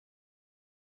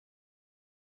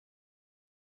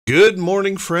Good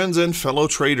morning, friends and fellow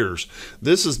traders.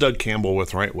 This is Doug Campbell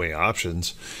with Right Way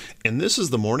Options, and this is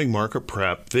the morning market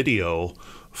prep video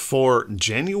for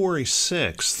January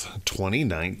 6th,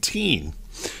 2019.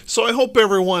 So I hope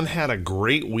everyone had a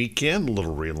great weekend, a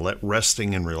little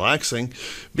resting and relaxing,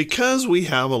 because we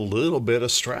have a little bit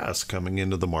of stress coming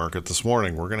into the market this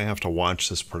morning. We're going to have to watch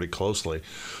this pretty closely.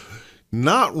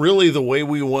 Not really the way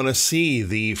we want to see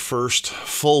the first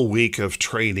full week of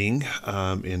trading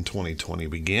in 2020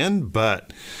 begin,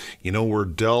 but we're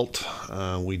dealt,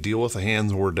 we deal with the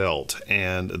hands we're dealt.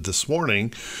 And this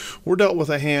morning, we're dealt with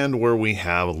a hand where we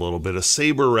have a little bit of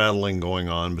saber rattling going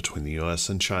on between the U.S.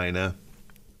 and China.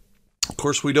 Of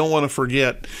course, we don't want to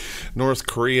forget North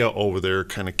Korea over there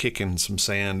kind of kicking some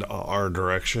sand our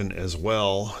direction as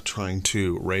well, trying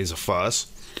to raise a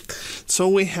fuss. So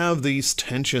we have these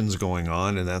tensions going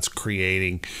on, and that's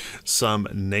creating some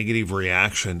negative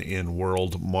reaction in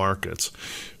world markets.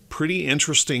 Pretty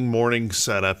interesting morning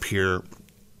setup here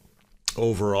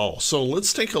overall. So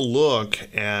let's take a look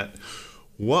at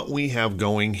what we have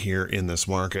going here in this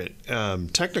market.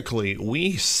 Technically,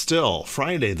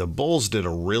 Friday, the bulls did a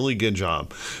really good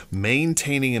job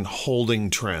maintaining and holding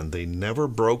trend. They never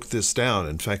broke this down.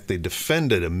 In fact, they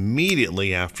defended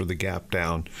immediately after the gap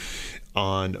down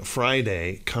on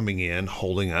Friday, coming in,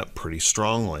 holding up pretty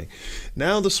strongly.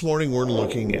 Now this morning we're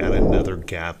looking at another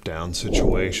gap down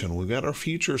situation. We've got our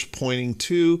futures pointing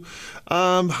to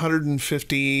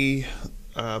 150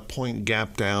 point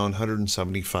gap down,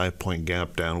 175 point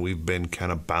gap down. We've been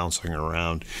kind of bouncing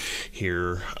around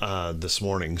here this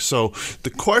morning. So the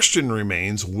question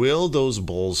remains, will those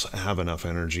bulls have enough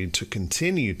energy to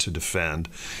continue to defend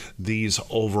these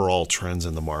overall trends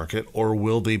in the market, or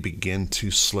will they begin to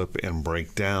slip and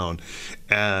break down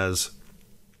as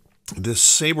this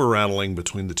saber rattling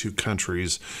between the two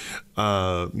countries,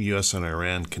 U.S. and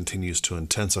Iran, continues to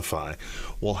intensify?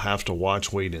 We'll have to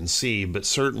watch, wait, and see, but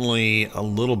certainly a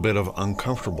little bit of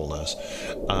uncomfortableness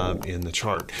in the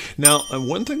chart. Now,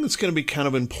 one thing that's going to be kind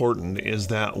of important is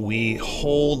that we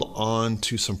hold on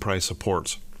to some price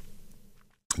supports.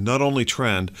 Not only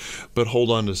trend, but hold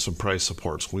on to some price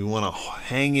supports. We want to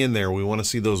hang in there. We want to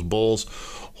see those bulls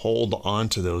hold on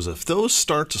to those. If those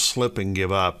start to slip and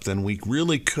give up, then we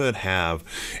really could have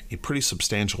a pretty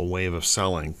substantial wave of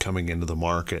selling coming into the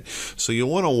market. So you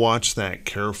want to watch that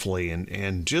carefully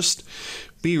and just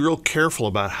be real careful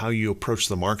about how you approach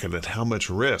the market and how much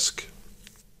risk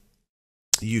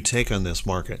you take on this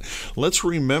market. Let's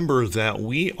remember that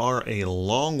we are a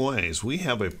long ways. We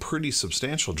have a pretty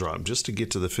substantial drop just to get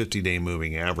to the 50-day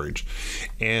moving average,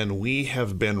 and we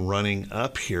have been running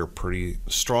up here pretty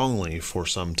strongly for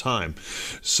some time.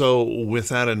 So with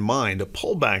that in mind, a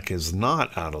pullback is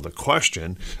not out of the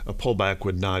question. A pullback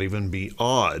would not even be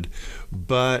odd,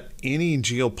 but any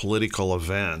geopolitical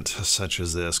event such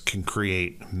as this can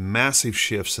create massive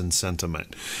shifts in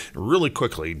sentiment really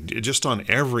quickly. Just on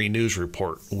every news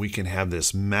report, we can have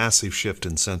this massive shift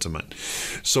in sentiment.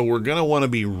 So we're going to want to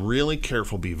be really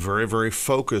careful, be very, very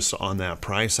focused on that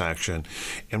price action,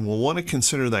 and we'll want to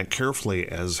consider that carefully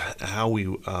as how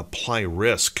we apply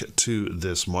risk to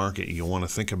this market. You want to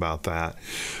think about that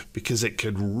because it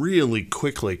could really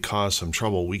quickly cause some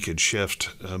trouble. We could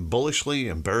shift bullishly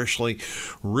and bearishly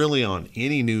really on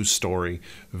any news story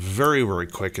very, very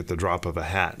quick at the drop of a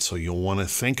hat. So you'll want to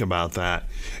think about that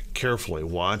carefully.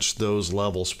 Watch those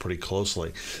levels pretty closely.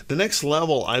 The next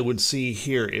level I would see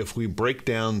here, if we break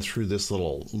down through this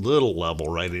little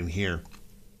level right in here,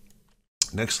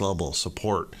 next level of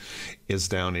support is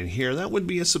down in here. That would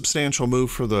be a substantial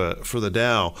move for the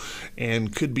Dow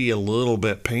and could be a little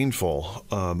bit painful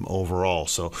overall.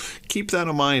 So keep that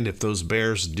in mind if those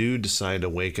bears do decide to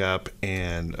wake up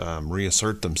and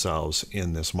reassert themselves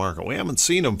in this market. We haven't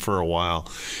seen them for a while,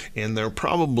 and they're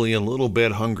probably a little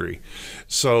bit hungry.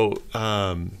 So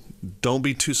don't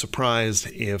be too surprised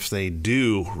if they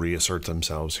do reassert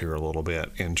themselves here a little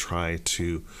bit and try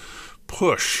to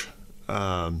push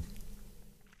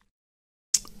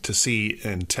to see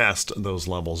and test those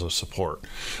levels of support.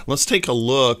 Let's take a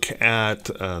look at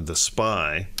the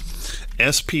SPY.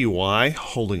 SPY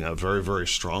holding up very, very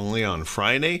strongly on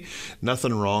Friday.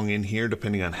 Nothing wrong in here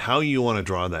depending on how you want to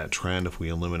draw that trend. If we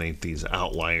eliminate these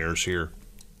outliers here,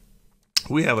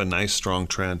 we have a nice strong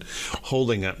trend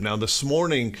holding up. Now this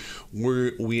morning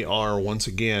we are once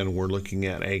again we're looking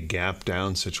at a gap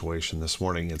down situation this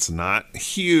morning. It's not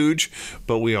huge,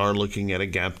 but we are looking at a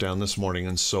gap down this morning,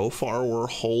 and so far we're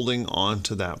holding on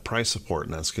to that price support,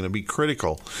 and that's going to be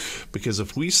critical because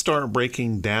if we start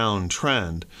breaking down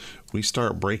trend, we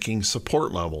start breaking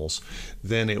support levels,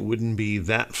 then it wouldn't be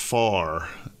that far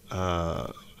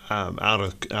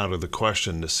out of the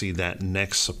question to see that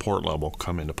next support level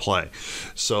come into play.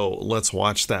 So let's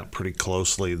watch that pretty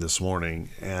closely this morning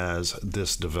as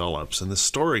this develops. And this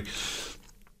story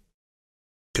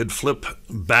could flip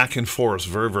back and forth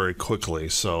very, very quickly.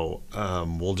 So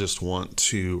we'll just want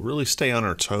to really stay on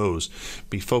our toes,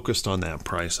 be focused on that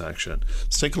price action.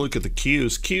 Let's take a look at the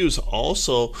Qs. Qs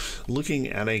also looking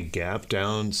at a gap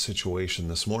down situation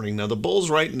this morning. Now the bulls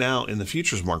right now in the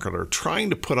futures market are trying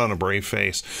to put on a brave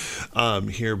face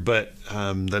here, but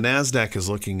the NASDAQ is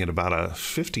looking at about a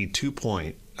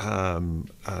 52-point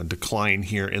decline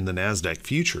here in the NASDAQ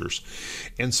futures.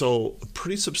 And so a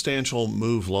pretty substantial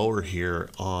move lower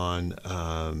here on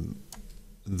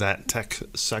that tech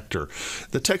sector.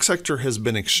 The tech sector has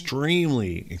been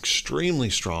extremely, extremely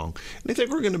strong. And I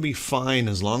think we're going to be fine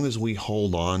as long as we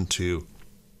hold on to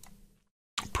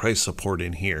price support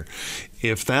in here.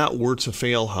 If that were to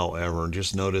fail, however,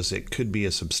 just notice it could be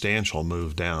a substantial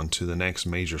move down to the next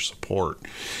major support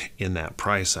in that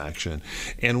price action.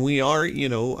 And we are,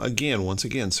 once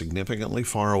again, significantly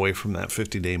far away from that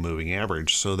 50-day moving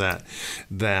average, so that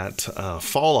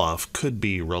fall off could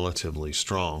be relatively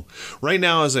strong. Right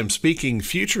now, as I'm speaking,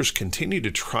 futures continue to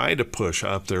try to push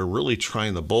up. They're really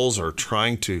trying, the bulls are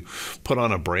trying to put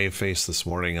on a brave face this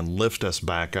morning and lift us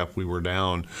back up. We were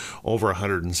down over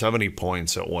 170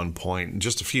 points at one point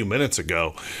just a few minutes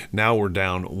ago. Now we're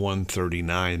down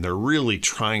 139. They're really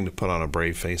trying to put on a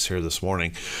brave face here this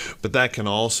morning, but that can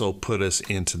also put us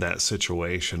into that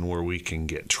situation where we can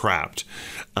get trapped.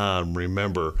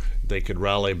 Remember, they could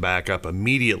rally back up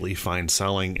immediately, find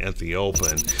selling at the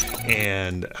open,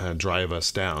 and drive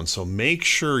us down. So make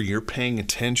sure you're paying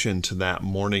attention to that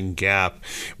morning gap,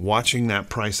 watching that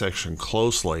price action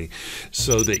closely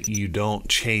so that you don't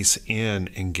chase in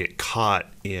and get caught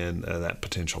in that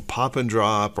potential pop and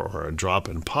drop or a drop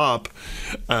and pop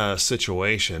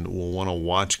situation. We'll want to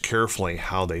watch carefully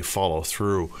how they follow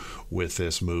through with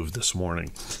this move this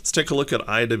morning. Let's take a look at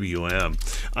IWM.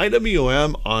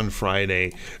 IWM on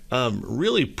Friday,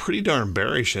 really pretty darn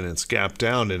bearish in its gap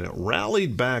down, and it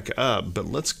rallied back up, but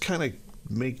let's kind of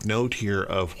make note here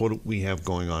of what we have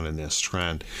going on in this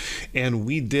trend. And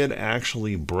we did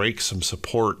actually break some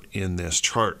support in this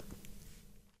chart.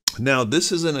 Now,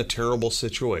 this isn't a terrible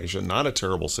situation, not a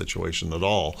terrible situation at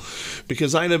all,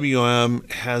 because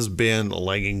IWM has been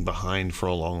lagging behind for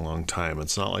a long, long time.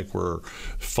 It's not like we're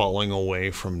falling away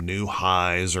from new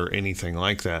highs or anything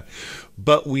like that.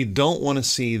 But we don't want to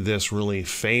see this really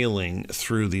failing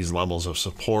through these levels of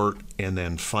support and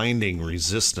then finding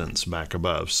resistance back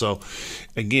above. So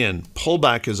again,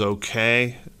 pullback is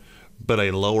okay, but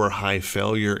a lower high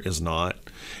failure is not.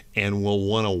 And we'll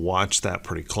want to watch that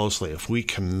pretty closely. If we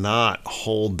cannot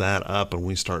hold that up and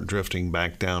we start drifting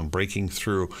back down, breaking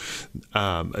through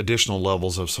additional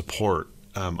levels of support,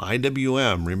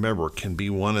 IWM, remember, can be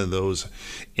one of those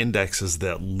indexes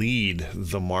that lead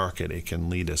the market. It can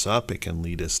lead us up, it can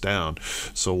lead us down.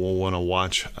 So we'll want to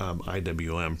watch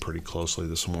IWM pretty closely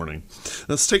this morning.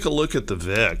 Let's take a look at the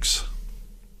VIX.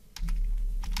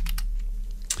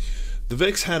 The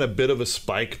VIX had a bit of a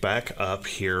spike back up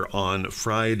here on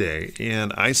Friday,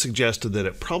 and I suggested that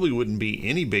it probably wouldn't be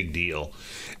any big deal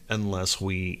unless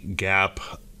we gap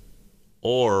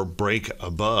or break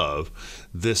above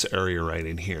this area right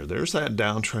in here. There's that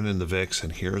downtrend in the VIX,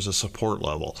 and here's a support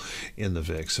level in the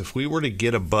VIX. If we were to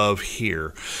get above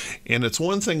here, and it's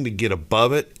one thing to get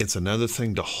above it, it's another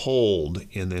thing to hold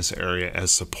in this area as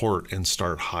support and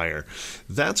start higher.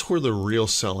 That's where the real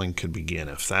selling could begin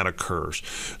if that occurs.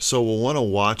 So we'll want to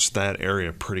watch that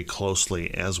area pretty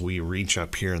closely as we reach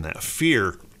up here, and that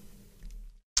fear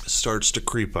starts to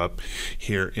creep up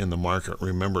here in the market.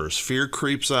 Remember, as fear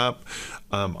creeps up,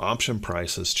 option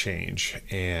prices change,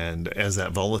 and as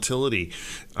that volatility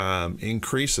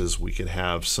increases, we could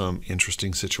have some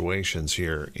interesting situations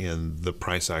here in the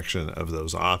price action of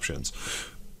those options.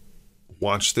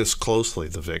 Watch this closely.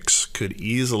 The VIX could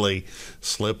easily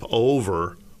slip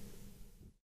over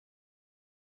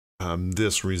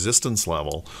this resistance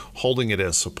level, holding it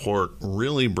as support,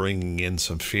 really bringing in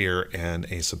some fear and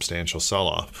a substantial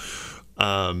sell-off.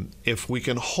 If we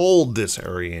can hold this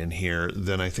area in here,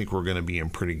 then I think we're going to be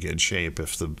in pretty good shape.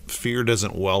 If the fear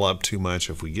doesn't well up too much,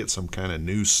 if we get some kind of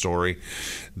news story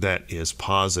that is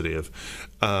positive,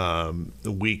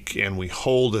 we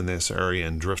hold in this area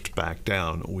and drift back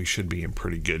down, we should be in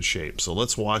pretty good shape. So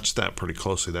let's watch that pretty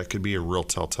closely. That could be a real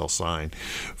telltale sign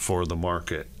for the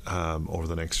market over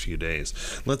the next few days.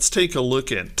 Let's take a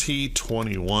look at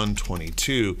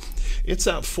T2122. It's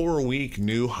that 4-week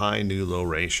new high, new low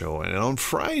ratio. And on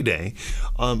Friday,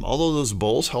 although those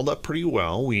bulls held up pretty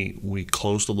well, we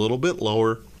closed a little bit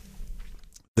lower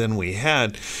than we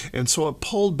had, and so it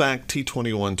pulled back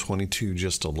T2122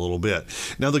 just a little bit.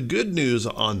 Now the good news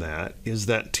on that is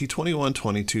that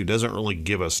T2122 doesn't really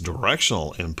give us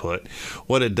directional input.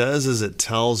 What it does is it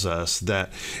tells us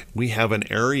that we have an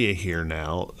area here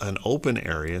now, an open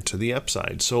area to the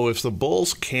upside. So if the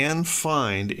bulls can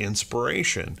find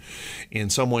inspiration in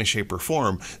some way, shape, or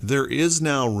form, there is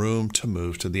now room to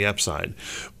move to the upside.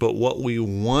 But what we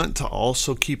want to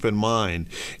also keep in mind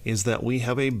is that we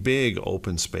have a big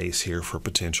open space here for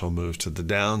potential move to the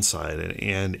downside,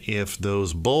 and if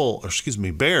those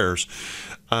bears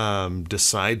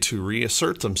decide to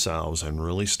reassert themselves and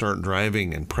really start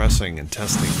driving and pressing and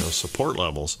testing those support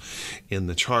levels in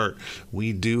the chart,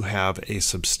 we do have a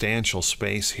substantial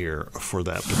space here for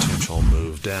that potential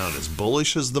move down. As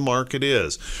bullish as the market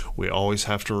is, we always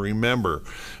have to remember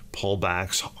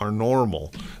pullbacks are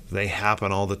normal. They happen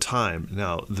all the time.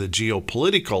 Now, the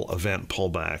geopolitical event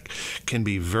pullback can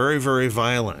be very, very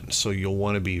violent. So you'll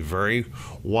want to be very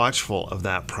watchful of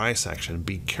that price action.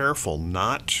 Be careful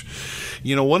not,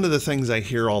 one of the things I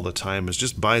hear all the time is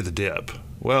just buy the dip.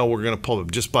 Well, we're going to pull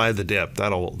it. Just buy the dip.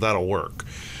 That'll work.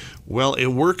 Well, it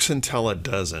works until it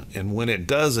doesn't, and when it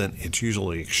doesn't, it's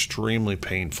usually extremely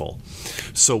painful.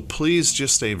 So please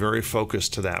just stay very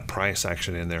focused to that price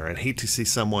action in there. I'd hate to see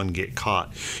someone get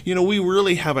caught. We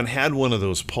really haven't had one of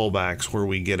those pullbacks where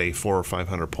we get a 400 or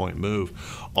 500 point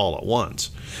move all at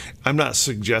once. I'm not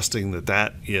suggesting that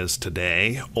that is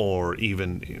today or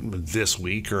even this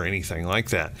week or anything like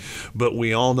that, but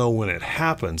we all know when it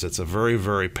happens, it's a very,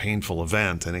 very painful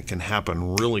event, and it can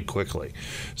happen really quickly.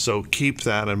 So keep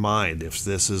that in mind. If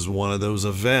this is one of those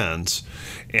events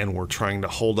and we're trying to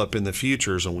hold up in the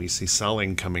futures and we see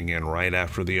selling coming in right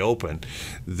after the open,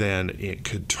 then it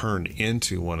could turn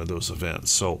into one of those events.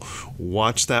 So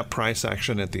watch that price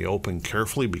action at the open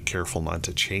carefully. Be careful not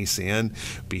to chase in.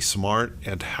 Be smart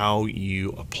at how you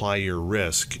apply your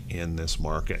risk in this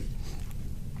market.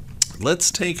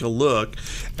 Let's take a look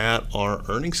at our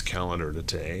earnings calendar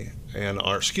today, and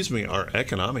our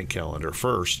economic calendar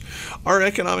first. Our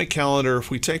economic calendar,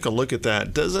 if we take a look at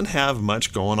that, doesn't have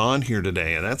much going on here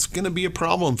today, and that's going to be a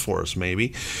problem for us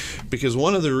maybe, because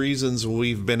one of the reasons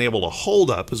we've been able to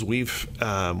hold up is we've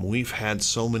had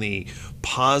so many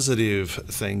positive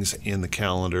things in the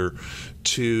calendar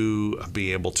to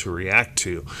be able to react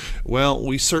to. Well,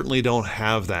 we certainly don't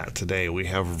have that today. We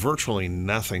have virtually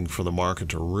nothing for the market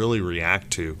to really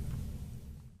react to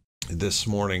this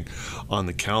morning on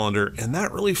the calendar, and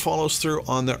that really follows through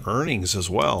on the earnings as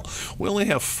well. We only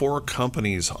have 4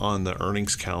 companies on the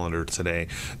earnings calendar today,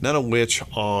 none of which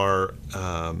are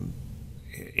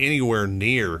anywhere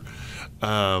near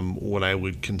what I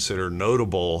would consider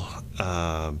notable,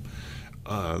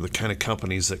 the kind of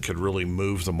companies that could really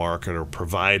move the market or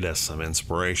provide us some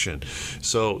inspiration.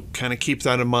 So kind of keep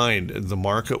that in mind. The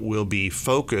market will be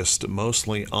focused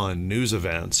mostly on news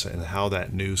events and how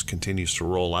that news continues to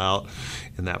roll out,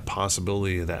 and that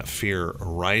possibility of that fear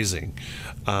rising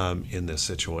in this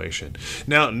situation.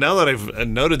 Now that I've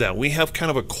noted that, we have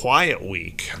kind of a quiet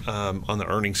week on the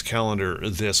earnings calendar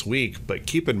this week, but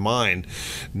keep in mind,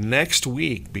 next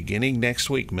week, beginning next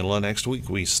week, middle of next week,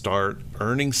 we start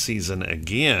earnings season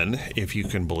again, if you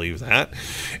can believe that.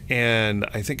 And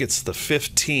I think it's the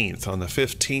 15th. On the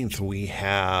 15th, we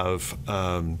have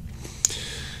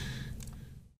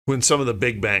when some of the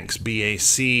big banks,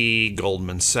 BAC,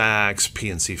 Goldman Sachs,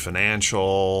 PNC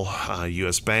Financial,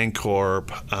 US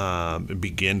Bancorp,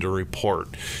 begin to report.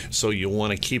 So you'll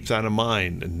want to keep that in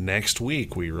mind. Next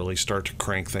week, we really start to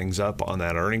crank things up on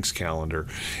that earnings calendar,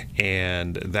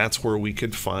 and that's where we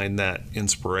could find that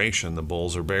inspiration. The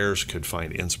bulls or bears could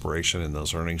find inspiration in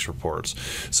those earnings reports.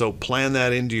 So plan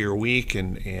that into your week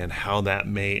and how that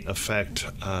may affect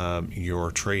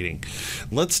your trading.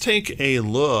 Let's take a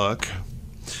look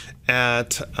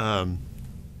at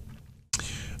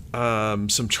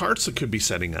some charts that could be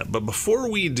setting up. But before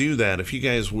we do that, if you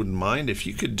guys wouldn't mind, if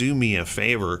you could do me a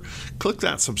favor, click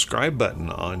that subscribe button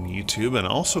on YouTube, and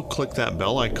also click that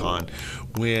bell icon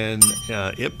when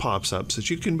it pops up, so that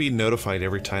you can be notified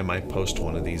every time I post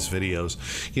one of these videos.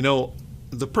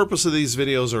 The purpose of these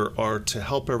videos are to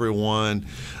help everyone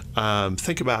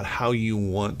think about how you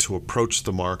want to approach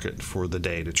the market for the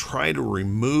day, to try to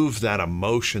remove that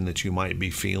emotion that you might be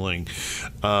feeling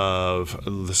of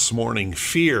this morning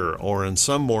fear, or in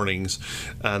some mornings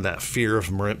that fear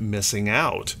of missing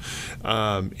out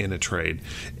in a trade,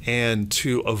 and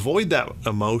to avoid that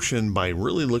emotion by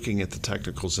really looking at the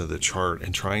technicals of the chart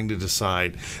and trying to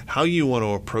decide how you want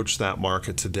to approach that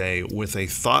market today with a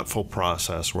thoughtful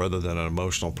process rather than an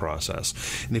emotional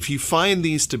process. And if you find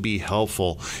these to be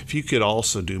helpful, if you could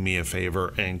also do me a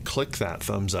favor and click that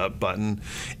thumbs up button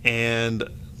and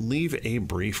leave a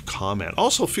brief comment.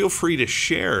 Also, feel free to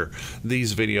share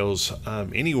these videos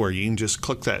anywhere. You can just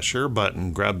click that share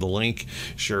button, grab the link,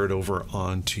 share it over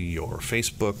onto your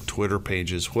Facebook, Twitter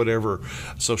pages, whatever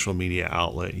social media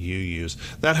outlet you use.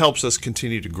 That helps us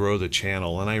continue to grow the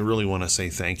channel, and I really want to say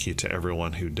thank you to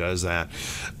everyone who does that.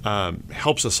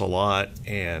 Helps us a lot,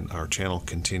 and our channel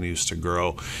continues to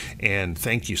grow. And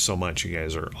thank you so much. You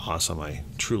guys are awesome. I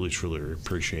truly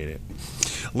appreciate it.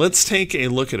 Let's take a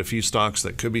look at a few stocks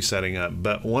that could be setting up,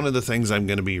 but one of the things I'm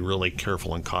going to be really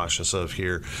careful and cautious of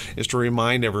here is to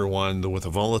remind everyone that with the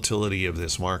volatility of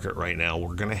this market right now,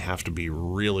 we're going to have to be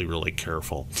really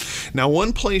careful. Now,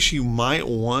 one place you might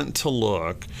want to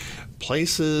look,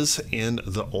 places in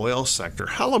the oil sector.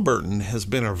 Halliburton has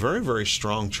been a very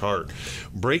strong chart,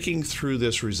 breaking through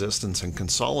this resistance and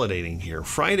consolidating here.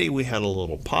 Friday we had a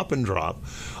little pop and drop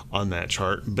on that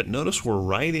chart, but notice we're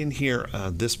right in here.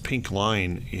 This pink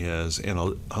line is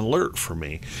an alert for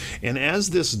me, and as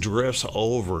this drifts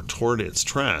over toward its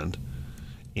trend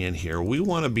in here, we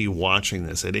want to be watching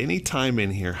this. At any time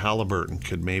in here, Halliburton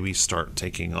could maybe start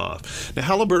taking off. Now,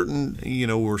 Halliburton, you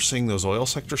know, we're seeing those oil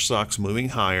sector stocks moving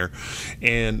higher,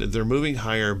 and they're moving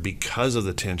higher because of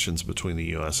the tensions between the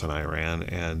U.S. and Iran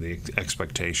and the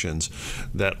expectations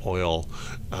that oil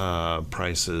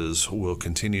prices will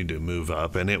continue to move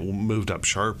up, and it moved up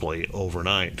sharply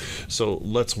overnight. So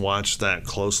let's watch that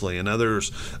closely. And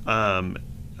others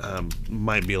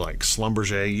might be like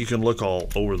Schlumberger. You can look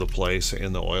all over the place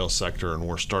in the oil sector, and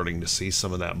we're starting to see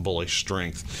some of that bullish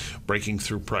strength, breaking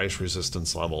through price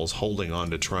resistance levels, holding on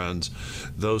to trends,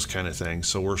 those kind of things.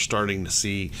 So we're starting to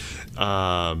see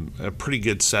pretty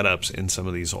good setups in some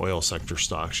of these oil sector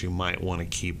stocks. You might want to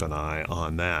keep an eye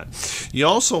on that. You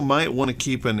also might want to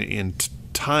keep in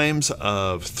times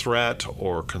of threat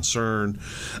or concern,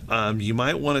 you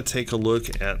might want to take a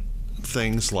look at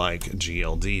things like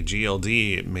GLD.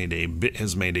 GLD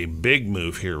has made a big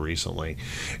move here recently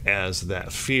as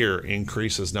that fear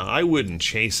increases. Now, I wouldn't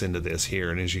chase into this here,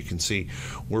 and as you can see,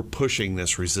 we're pushing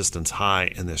this resistance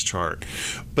high in this chart.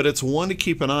 But it's one to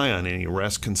keep an eye on. Any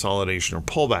rest, consolidation, or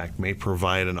pullback may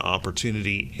provide an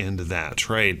opportunity into that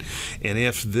trade. And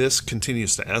if this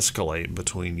continues to escalate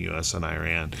between U.S. and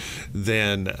Iran,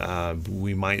 then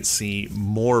we might see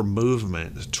more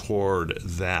movement toward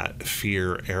that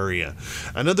fear area.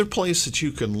 Another place that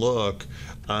you can look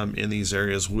in these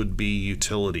areas would be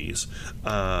utilities.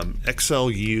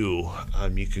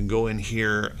 XLU, you can go in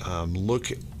here,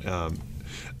 look in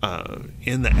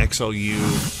the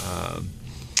XLU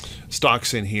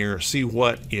stocks in here, see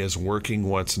what is working,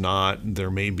 what's not. There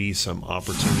may be some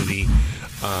opportunity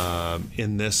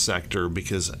in this sector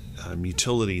because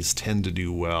utilities tend to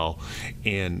do well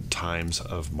in times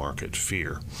of market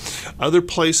fear. Other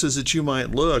places that you might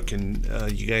look, and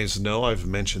you guys know I've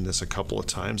mentioned this a couple of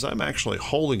times, I'm actually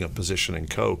holding a position in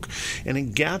Coke, and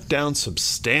it gapped down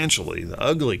substantially, the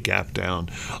ugly gap down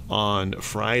on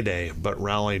Friday, but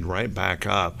rallied right back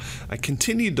up. I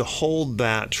continued to hold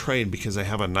that trade because I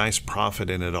have a nice profit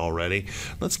in it already.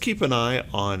 Let's keep an eye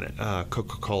on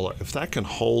Coca-Cola. If that can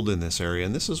hold in this area,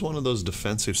 and this is one of those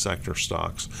defensive sector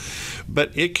stocks,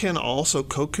 but it can also,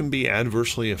 Coke can be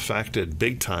adversely affected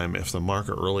big time if the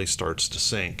market really starts to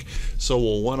sink. So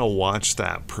we'll want to watch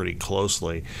that pretty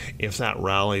closely. If that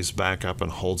rallies back up and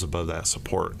holds above that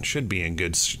support, it should be in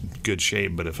good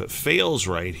shape. But if it fails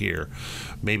right here,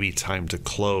 maybe time to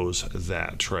close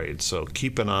that trade. So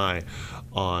keep an eye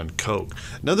on Coke.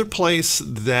 Another place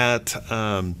that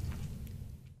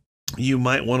you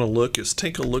might want to look is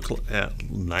take a look at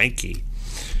Nike.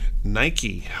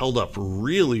 Nike held up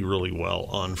really well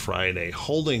on Friday,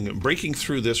 breaking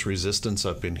through this resistance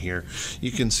up in here.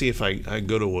 You can see if I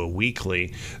go to a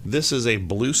weekly, this is a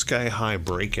blue sky high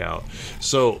breakout.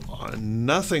 So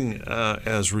nothing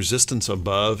as resistance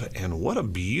above, and what a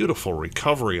beautiful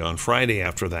recovery on Friday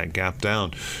after that gap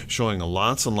down, showing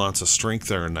lots and lots of strength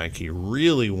there in Nike,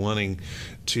 really wanting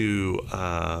to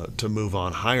move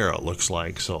on higher, it looks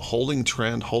like. So holding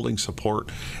trend, holding support,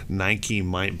 Nike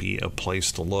might be a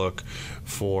place to look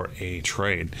for a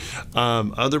trade.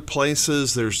 Other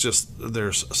places,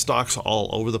 there's stocks all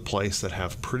over the place that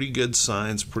have pretty good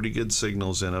signs, pretty good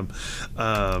signals in them.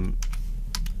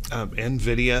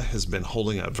 NVIDIA has been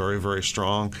holding up very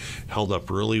strong, held up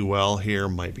really well here,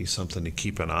 might be something to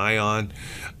keep an eye on.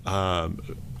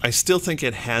 I still think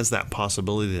it has that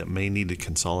possibility that it may need to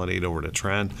consolidate over to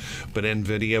trend, but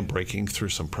NVIDIA breaking through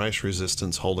some price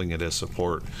resistance, holding it as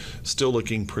support, still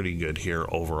looking pretty good here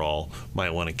overall.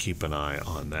 Might want to keep an eye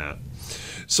on that.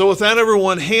 So with that,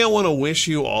 everyone, hey, I want to wish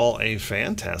you all a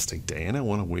fantastic day, and I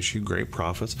want to wish you great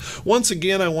profits. Once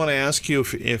again, I want to ask you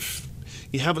if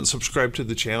you haven't subscribed to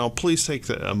the channel, please take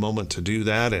a moment to do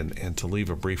that and to leave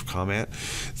a brief comment.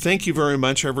 Thank you very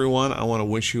much, everyone. I want to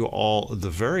wish you all the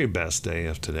very best day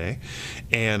of today,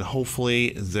 and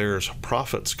hopefully there's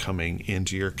profits coming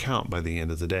into your account by the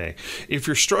end of the day. If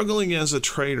you're struggling as a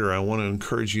trader, I want to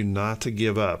encourage you not to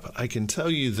give up. I can tell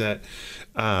you that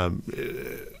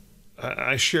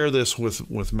I share this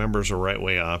with members of Right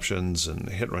Way Options and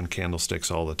Hit Run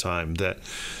Candlesticks all the time, that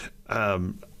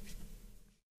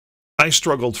I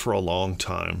struggled for a long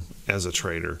time as a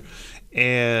trader,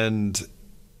 and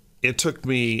it took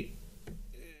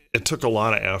a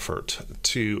lot of effort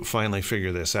to finally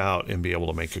figure this out and be able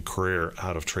to make a career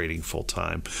out of trading full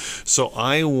time. So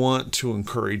I want to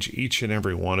encourage each and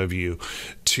every one of you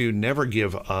to never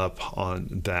give up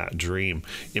on that dream.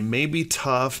 It may be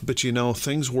tough, but you know,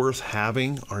 things worth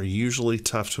having are usually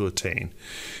tough to attain.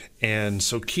 And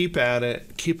so keep at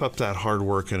it, keep up that hard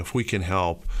work, and if we can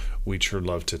help, we'd sure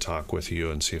love to talk with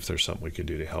you and see if there's something we could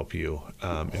do to help you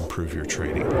improve your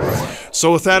trading.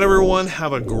 So with that, everyone,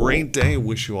 have a great day.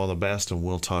 Wish you all the best, and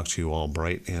we'll talk to you all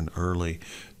bright and early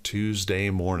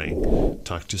Tuesday morning.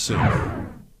 Talk to you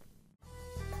soon.